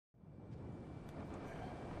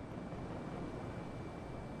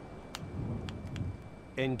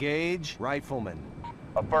Engage rifleman.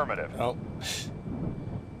 Affirmative. Oh.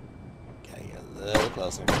 Gotta get a little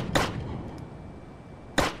closer.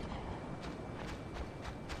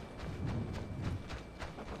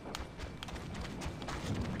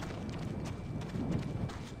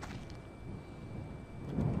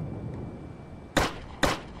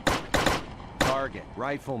 Target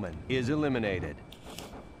rifleman is eliminated.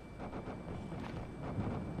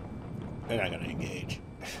 They're not gonna engage.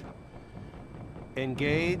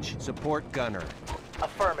 Engage support gunner.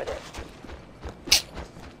 Affirmative.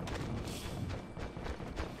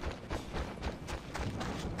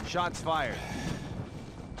 Shots fired.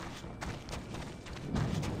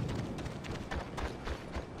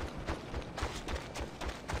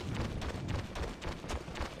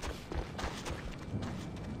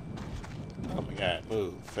 Oh my god,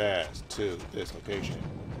 move fast to this location.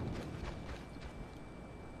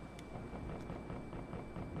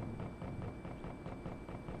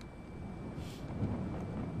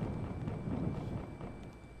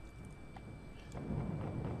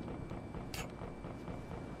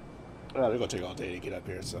 Oh, they're gonna take all day to get up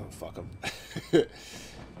here, so fuck them.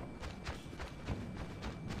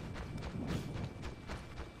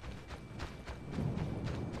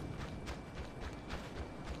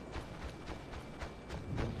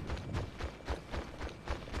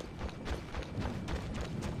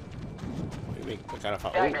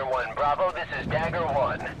 Dagger 1, Bravo, this is Dagger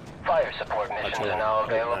 1. Fire support missions are now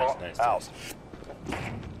available. Nice, Out.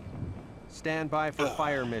 Stand by for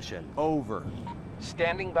fire mission. Over.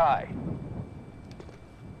 Standing by.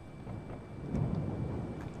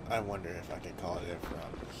 I wonder if I can call it in from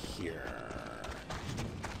here.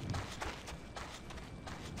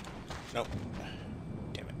 Nope.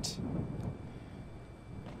 Damn it.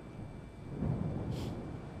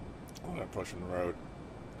 I'm gonna approach from the road.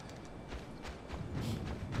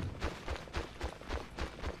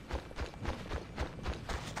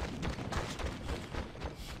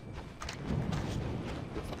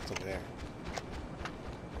 Who the fuck's over there?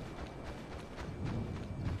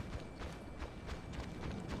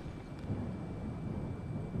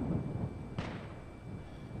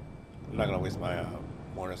 I'm not gonna waste my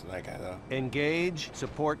mortars on that guy though. Engage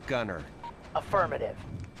support gunner. Affirmative.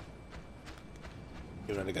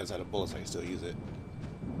 Even though the gun's out of bullets, I can still use it.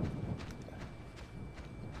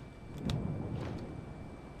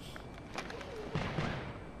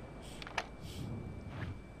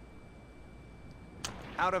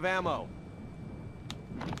 Out of ammo.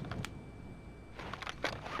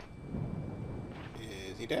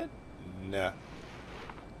 Is he dead? No.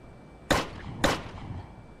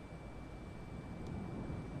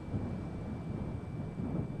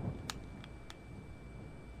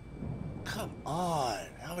 Come on!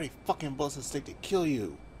 How many fucking bullets does it take to kill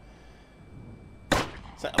you?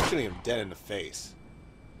 It's like I'm shooting him dead in the face.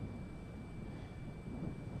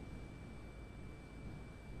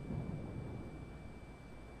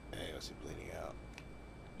 Hey, what's he bleeding out?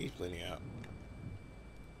 He's bleeding out.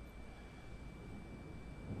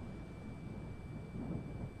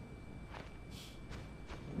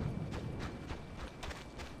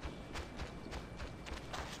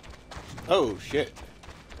 Oh shit.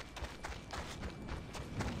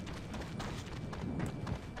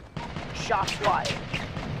 Shots fired.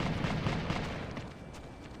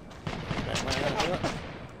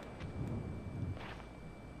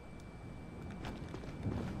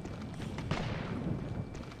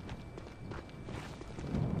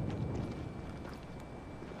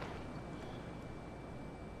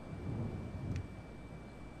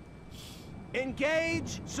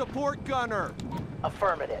 Engage support gunner.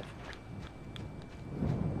 Affirmative.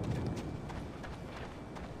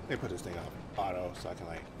 Let me put this thing on auto so I can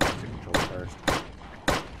like control it first.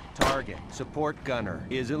 Target support gunner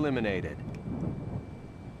is eliminated.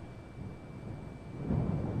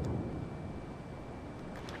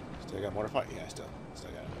 Still got more to fight? Yeah, still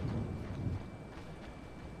got it.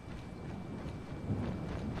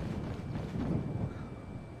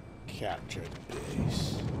 Capture the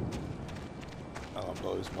base. I'm gonna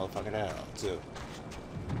blow this motherfucker down too.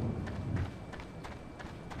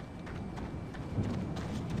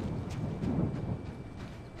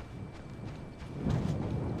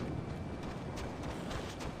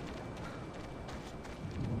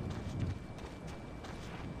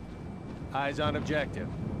 Eyes on objective.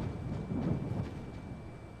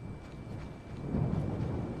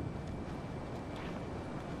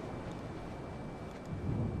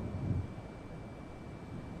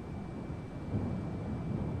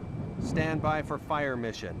 Stand by for fire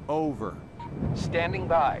mission. Over. Standing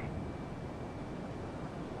by.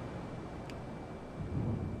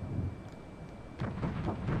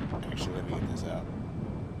 Actually, let me get this out.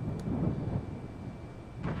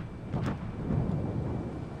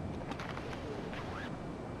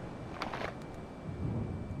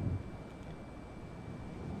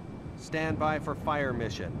 Stand by for fire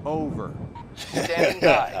mission. Over. Standing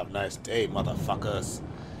by. Have a nice day, motherfuckers.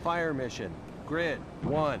 Fire mission. Grid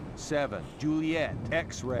 1-7. Juliet.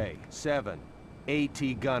 X-ray 7.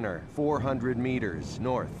 AT gunner 400 meters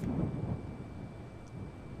north.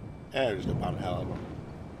 And we're just gonna bomb the hell out of them.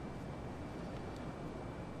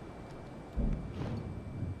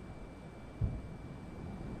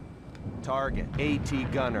 Target.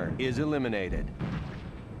 AT gunner is eliminated.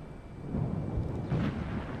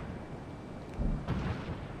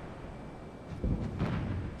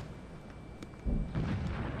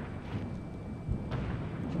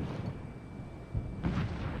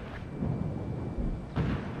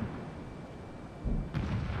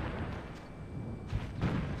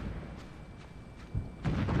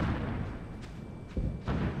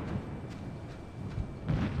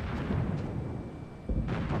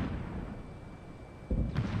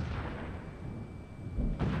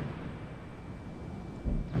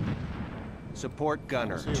 Support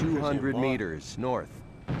gunner, See, 200 what? meters north.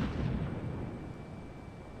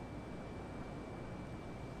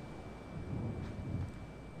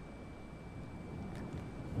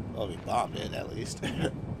 Well, we bombed it at least.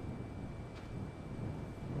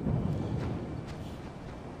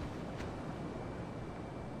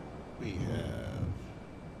 We have.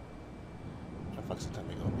 How the fuck's the time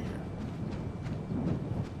we go over here?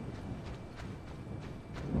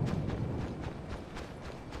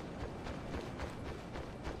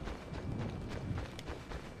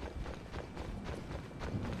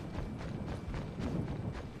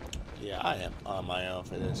 Yeah, I am on my own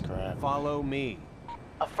for this crap. Follow me.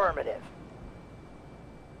 Affirmative.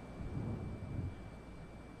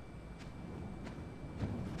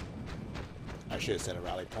 I should have set a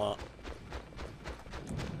rally point.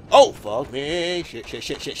 Oh, fuck me. Shit, shit,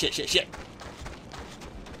 shit, shit, shit, shit, shit.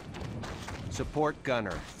 Support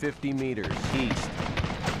gunner, 50 meters east.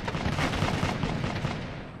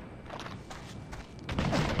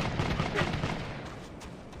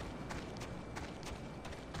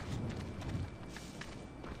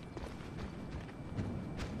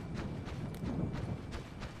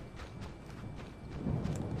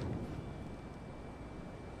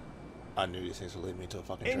 I knew these things would lead me to a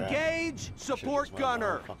fucking trap. Engage! Support Should've just went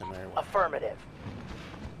gunner! all fucking merry way. Affirmative.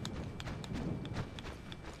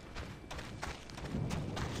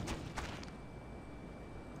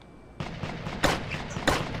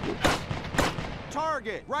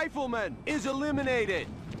 Target, rifleman, is eliminated.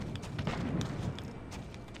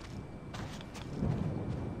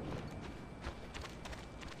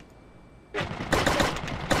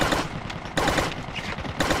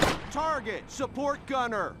 Target, support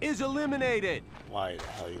gunner, is eliminated. Why the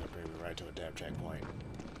hell are you gonna bring me right to a damn checkpoint?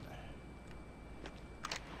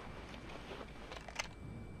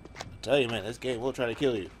 I tell you, man, this game will try to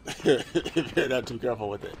kill you if you're not too careful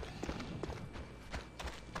with it.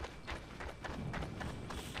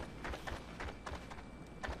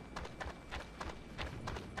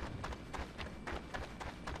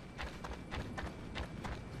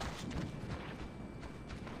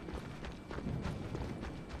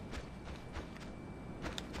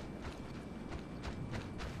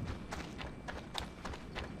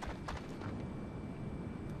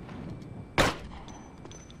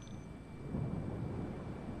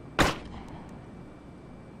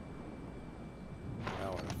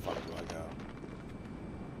 Now where the fuck do I go?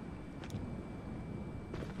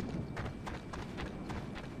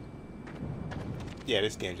 Yeah,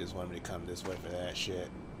 this game just wanted me to come this way for that shit.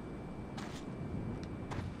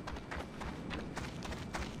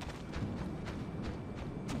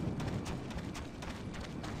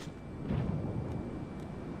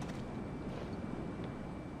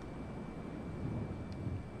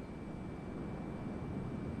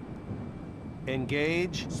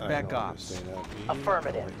 Engage, I spec don't ops. understand that.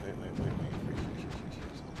 Affirmative. Wait.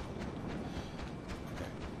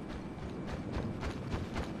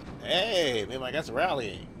 Hey, maybe I got some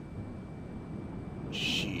rallying.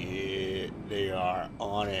 Shit, they are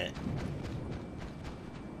on it.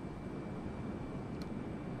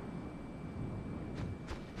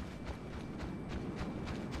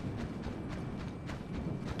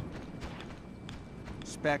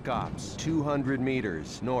 Spec ops, 200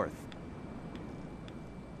 meters north.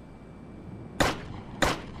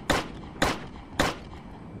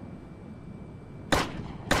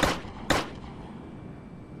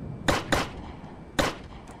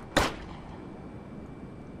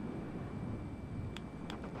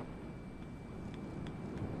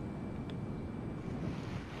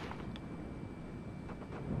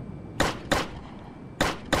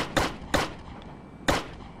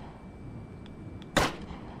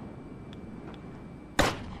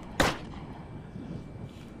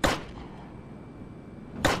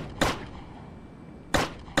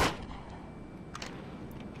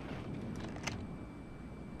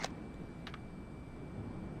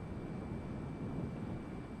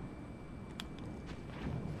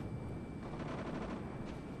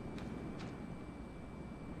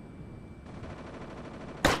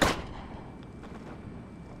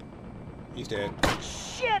 He's dead.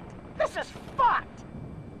 Shit! This is fucked!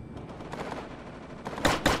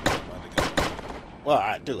 Well,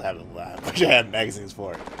 I do have it. I wish I had magazines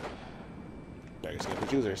for it. Better skip the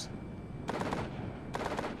choosers.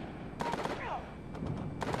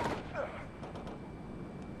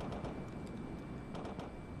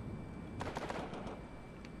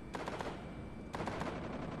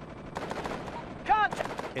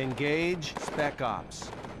 Contact! Engage Spec Ops.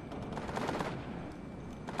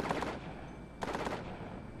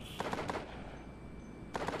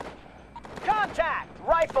 Contact!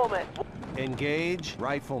 Rifleman! Engage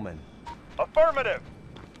Rifleman. Affirmative!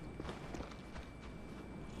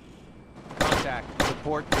 Contact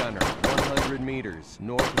Support Gunner, 100 meters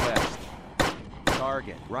northwest.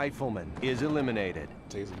 Target Rifleman is eliminated.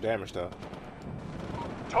 Take some damage though.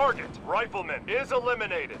 Target, Rifleman, is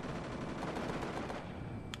eliminated.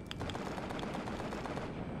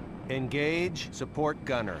 Engage Support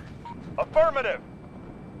Gunner. Affirmative.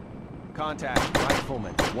 Contact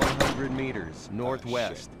Rifleman, 100 meters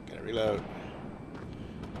northwest. Oh, shit. Gotta reload.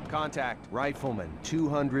 Contact Rifleman,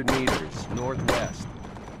 200 meters northwest.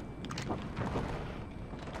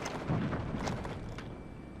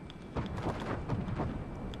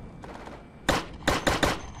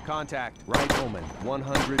 Contact Rifleman,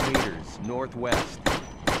 100 meters northwest.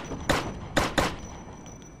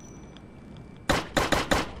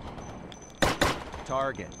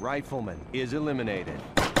 Target Rifleman is eliminated.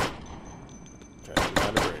 Try to get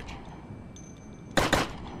down the bridge.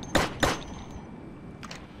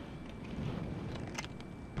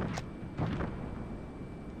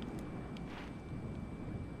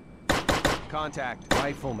 Contact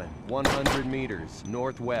Rifleman, 100 meters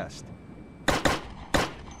northwest.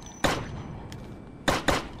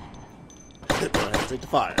 Don't hesitate to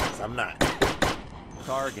fire, 'cause I'm not.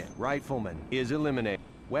 Target Rifleman is eliminated.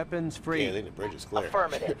 Weapons free. Yeah, I think the bridge is clear.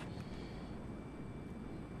 Affirmative.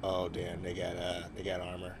 Oh damn, they got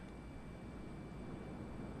armor.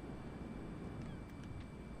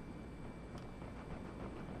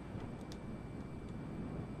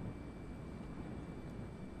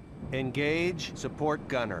 Engage Support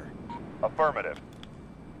Gunner. Affirmative.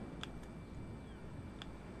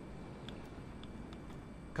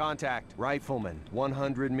 Contact Rifleman,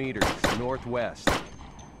 100 meters northwest.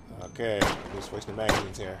 Okay, I'm just wasting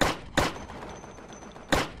magazines here.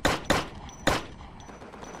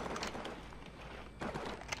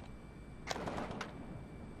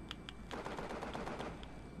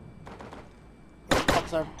 What the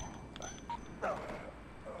fuck's our...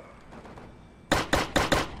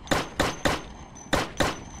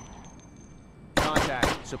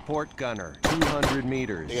 Contact Support Gunner, 200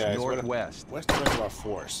 meters Hey guys, northwest. where's the rest of our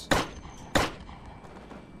force?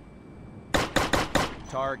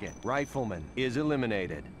 Target Rifleman is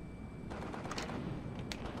eliminated.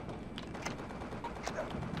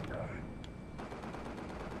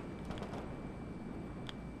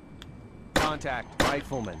 Contact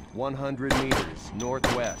Rifleman, 100 meters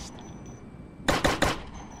northwest.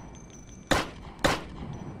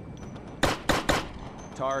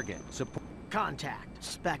 Target Support. Contact.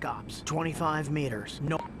 Spec Ops. 25 meters.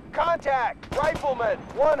 No. Contact Rifleman,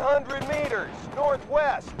 100 meters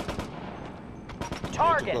northwest.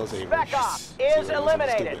 Target, close, Spec Avery. Ops See is what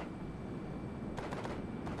eliminated. stupid.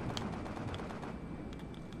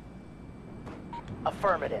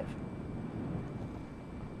 Affirmative.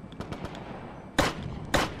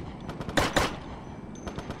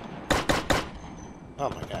 Oh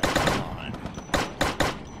my god, come on.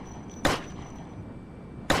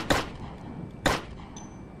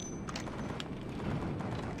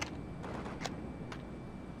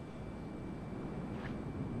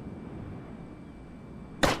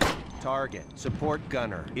 Target Support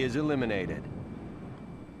Gunner is eliminated.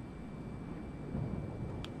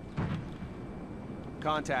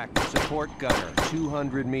 Contact Support Gunner,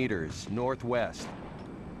 200 meters northwest.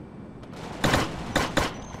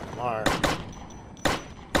 Come on.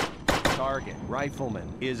 Target Rifleman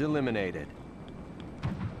is eliminated.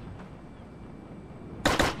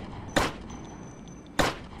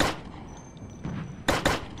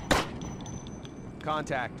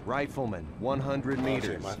 Contact Rifleman, 100 Oh, meters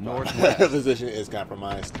shit, my northwest. position is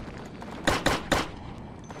compromised.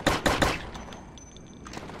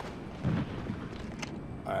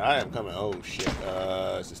 Alright, I am coming. Oh shit.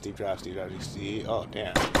 It's a steep drop, you see. Oh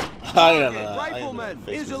damn. I am Rifleman in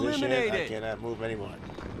fixed is position. eliminated. I cannot move anymore.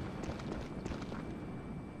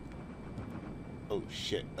 Oh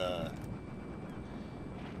shit.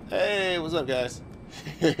 Hey, what's up guys?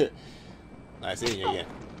 Nice seeing you again.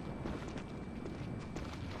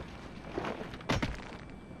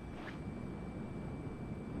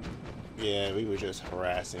 Yeah, we were just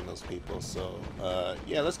harassing those people, so,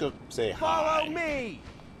 yeah, let's go say hi. Follow me!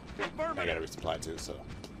 I gotta resupply too, so,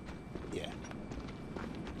 yeah.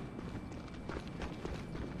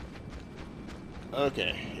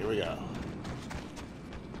 Okay, here we go.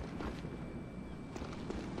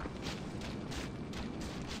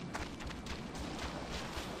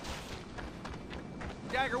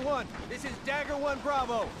 Dagger 1, this is Dagger 1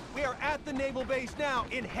 Bravo. We are at the naval base now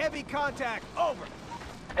in heavy contact. Over.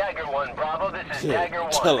 Dagger 1 Bravo, this is Shit, Dagger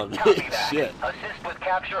 1. tell him. Copy that. Shit. Assist with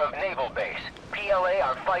capture of naval base. PLA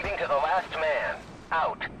are fighting to the last man.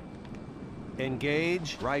 Out.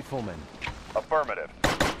 Engage rifleman. Affirmative.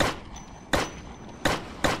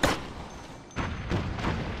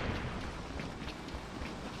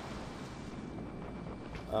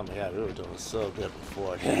 Oh my god, we were doing so good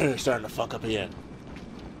before. They're starting to fuck up again.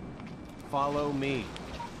 Follow me.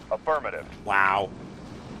 Affirmative. Wow.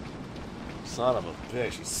 Son of a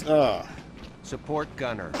bitch. He's, Support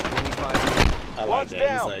gunner. 25 meters. I like One's that.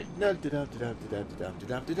 down. He's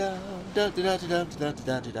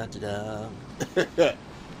like,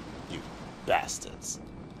 you bastards.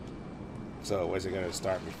 So, where's it gonna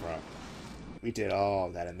start me from? We did all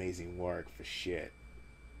that amazing work for shit.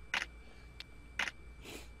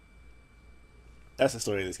 That's the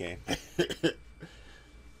story of this game.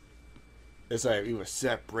 It's like we were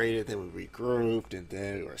separated, then we regrouped, and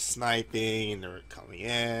then we were sniping, and they were coming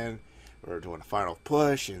in. We were doing a final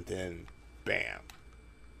push, and then bam.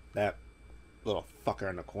 That little fucker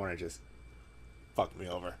in the corner just fucked me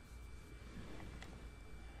over.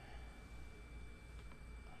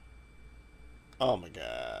 Oh my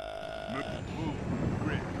god. Move.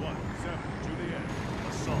 Grid 17 to the end.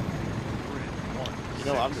 Assault. Grid 1. You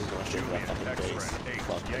know, I'm just going straight for that Juliet fucking base. X-ray 8.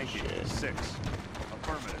 Fuck that Yankee shit. 6.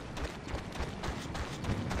 Affirmative.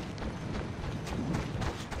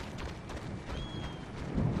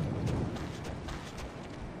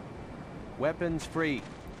 Weapons free.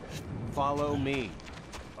 Follow me.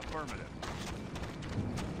 Affirmative.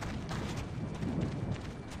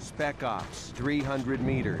 Spec Ops. 300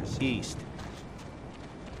 meters east.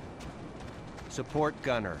 Support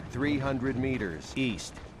gunner. 300 meters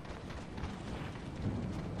east.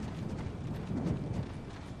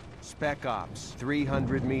 Spec Ops.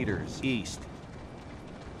 300 meters east.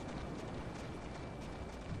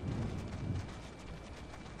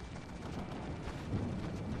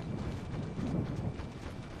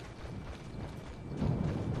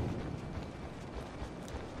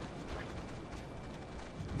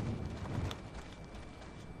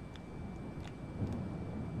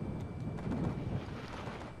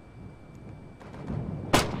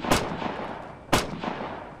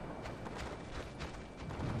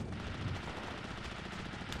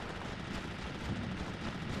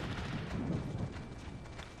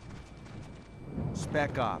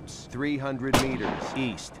 Spec Ops. 300 meters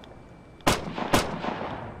east.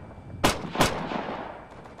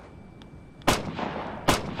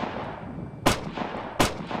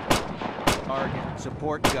 Target.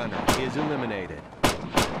 Support gunner is eliminated.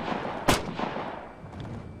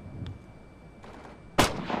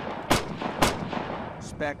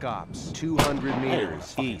 Spec Ops. 200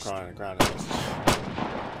 meters east. Crawling on the ground.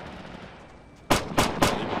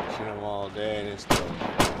 Shoot them all day and it's still.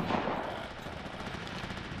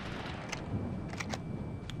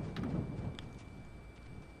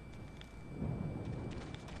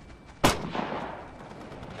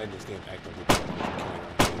 And this game actively killing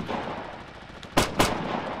people.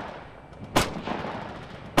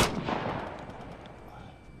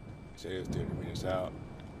 Say this dude to meet us out.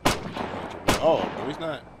 Oh, no, he's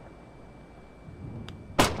not.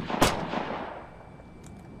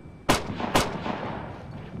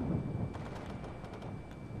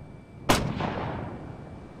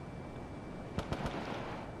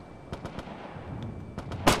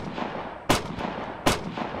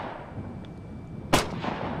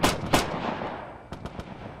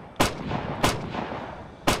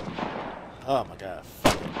 Oh my god,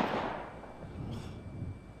 fuck it.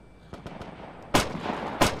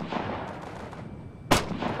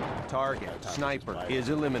 Target. Sniper is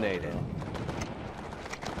eliminated.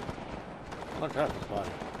 Look at this body.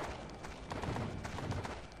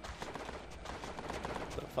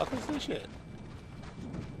 The fuck is this shit?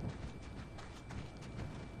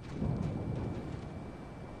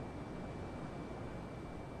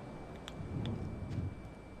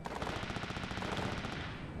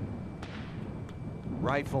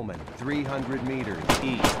 Rifleman. 300 meters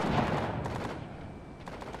east.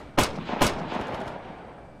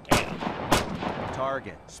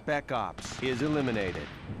 Target. Spec Ops is eliminated.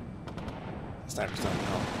 Sniper's not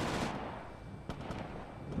home.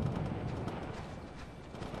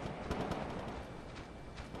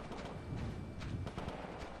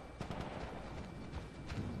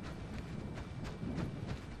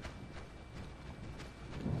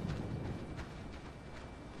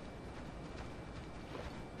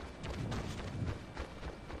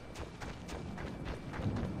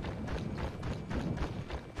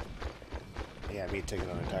 me taking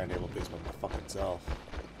on an entire naval base by my fucking self.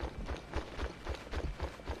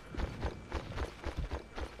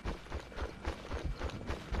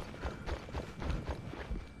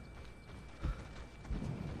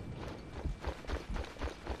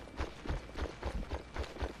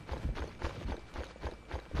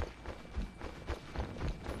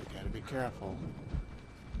 We gotta be careful.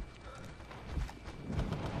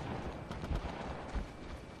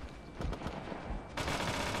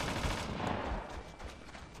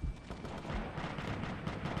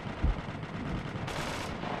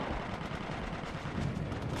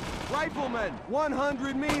 Rifleman,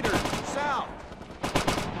 100 meters south.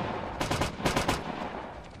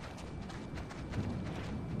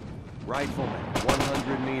 Rifleman,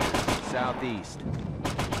 100 meters southeast.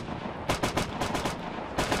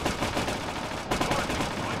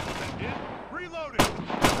 Rifleman in. Reloading.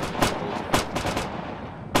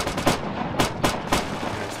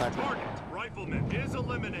 Target. Rifleman is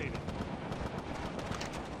eliminated.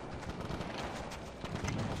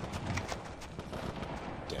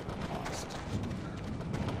 Damn it, lost.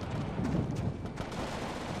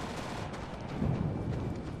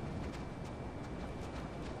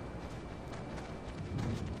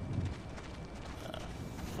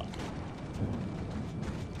 Fuck it.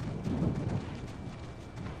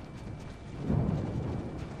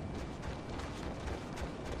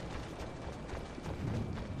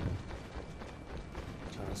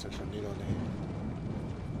 Trying to search for needle name.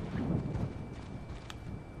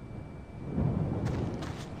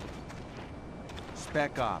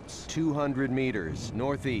 Spec Ops, 200 meters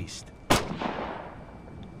northeast.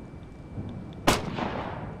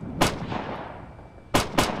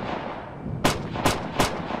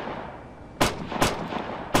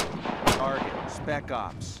 Target, Spec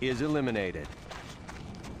Ops, is eliminated.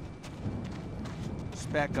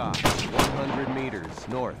 Spec Ops, 100 meters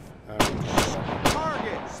north.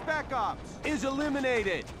 Target, Spec Ops, is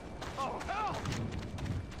eliminated. Oh, hell!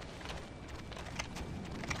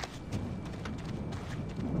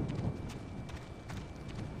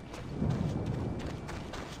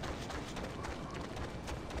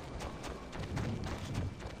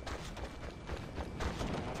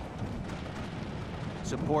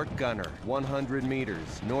 Support gunner, 100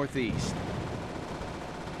 meters northeast.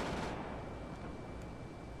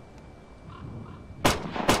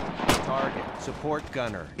 Target, support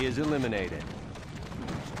gunner, is eliminated.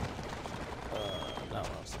 That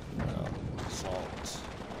was assault.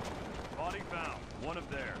 Body found. One of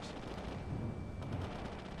theirs.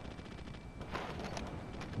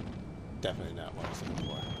 Definitely not what I was looking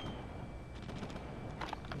for.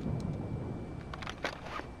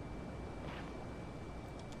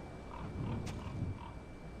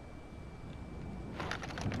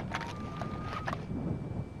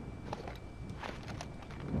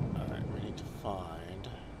 Alright, we need to find...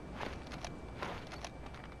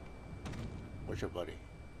 Where's your buddy?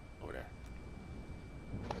 Over there.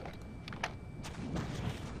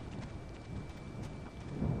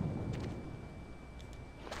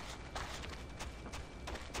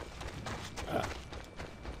 Ah.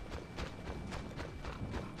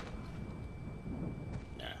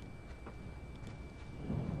 Nah.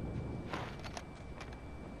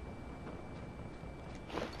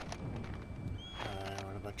 Alright,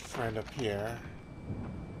 what about your friend up here?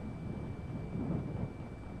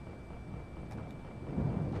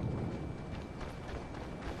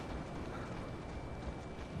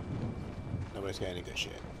 Nobody's got any good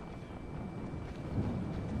shit.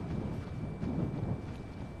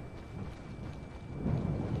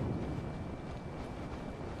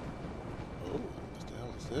 Oh, what the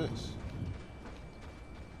hell is this?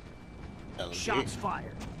 LMG. Shots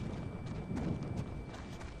fired.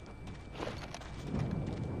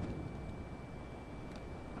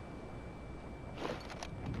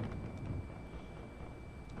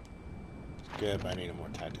 Good, but I need a more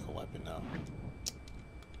tactical weapon now.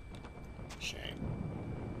 Shame.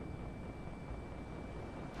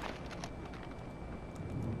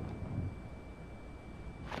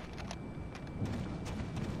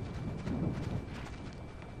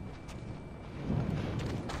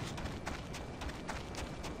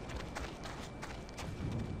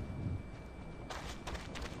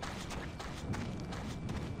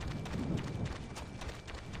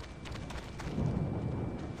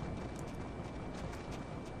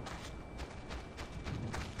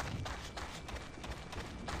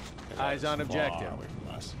 Eyes on objective. Far away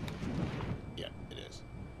from us. Yeah, it is.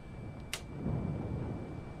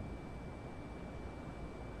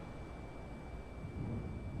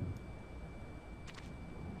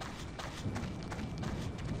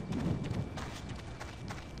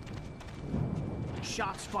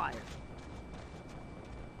 Shots fired.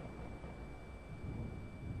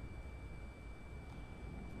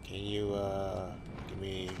 Can you, give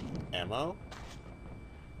me ammo?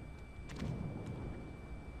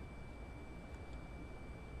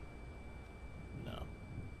 No. You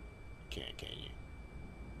can't, can you?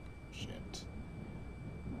 Shit.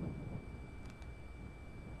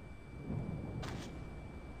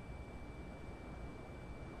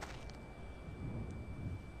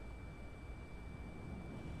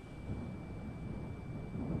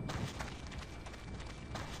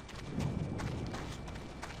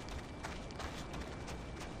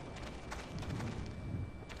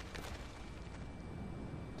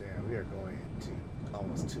 Damn, we are going into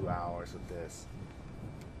almost 2 hours with this.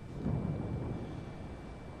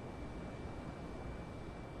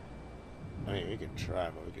 I mean, we can try,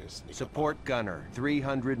 but we can sneak Support gunner,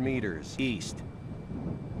 300 meters east.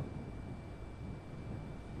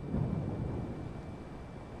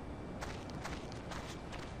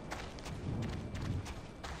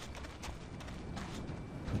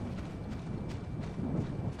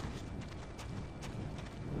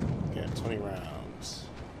 up. Okay, 20 rounds.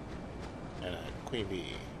 And a queen bee.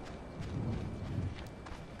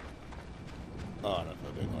 Oh, I don't know if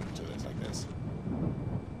I'm going into this like this.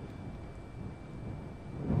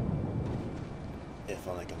 If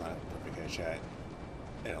only I can line up a perfect headshot.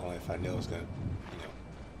 And only if I knew it was gonna, you know,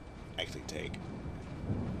 actually take.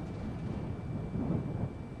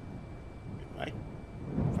 I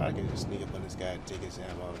probably could just sneak up on this guy, take his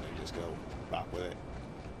ammo, and then just go rock with it.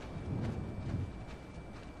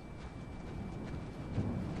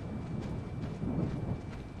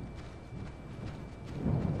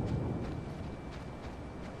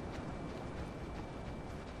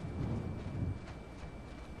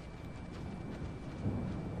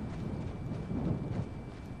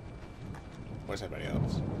 Where's everybody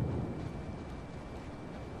else?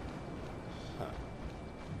 Huh.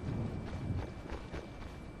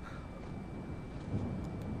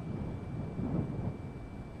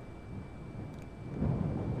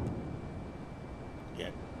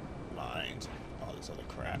 Get mined. All this other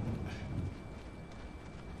crap.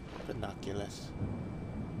 Binoculars.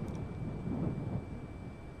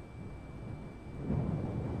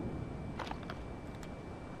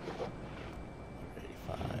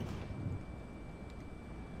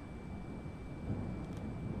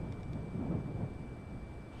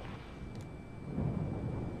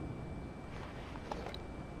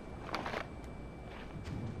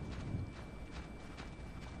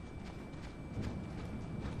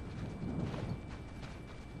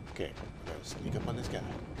 Okay, we're gonna sneak up on this guy.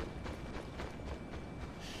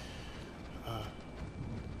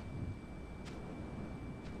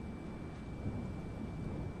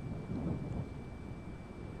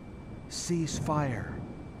 Cease fire.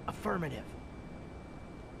 Affirmative.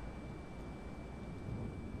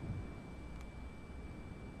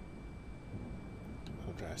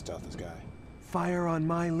 I'm trying to stealth this guy. Fire on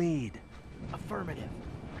my lead. Affirmative.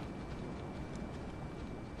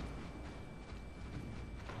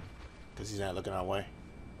 Because he's not looking our way.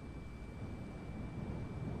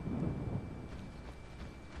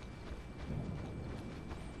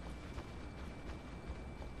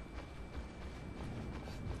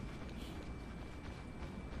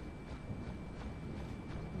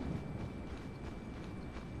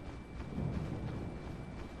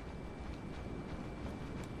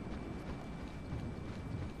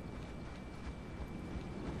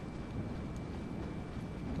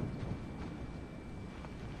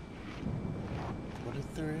 What a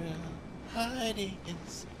thrill hiding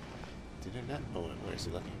is. Did it not? Oh, where is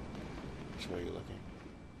he looking? Which way are you looking?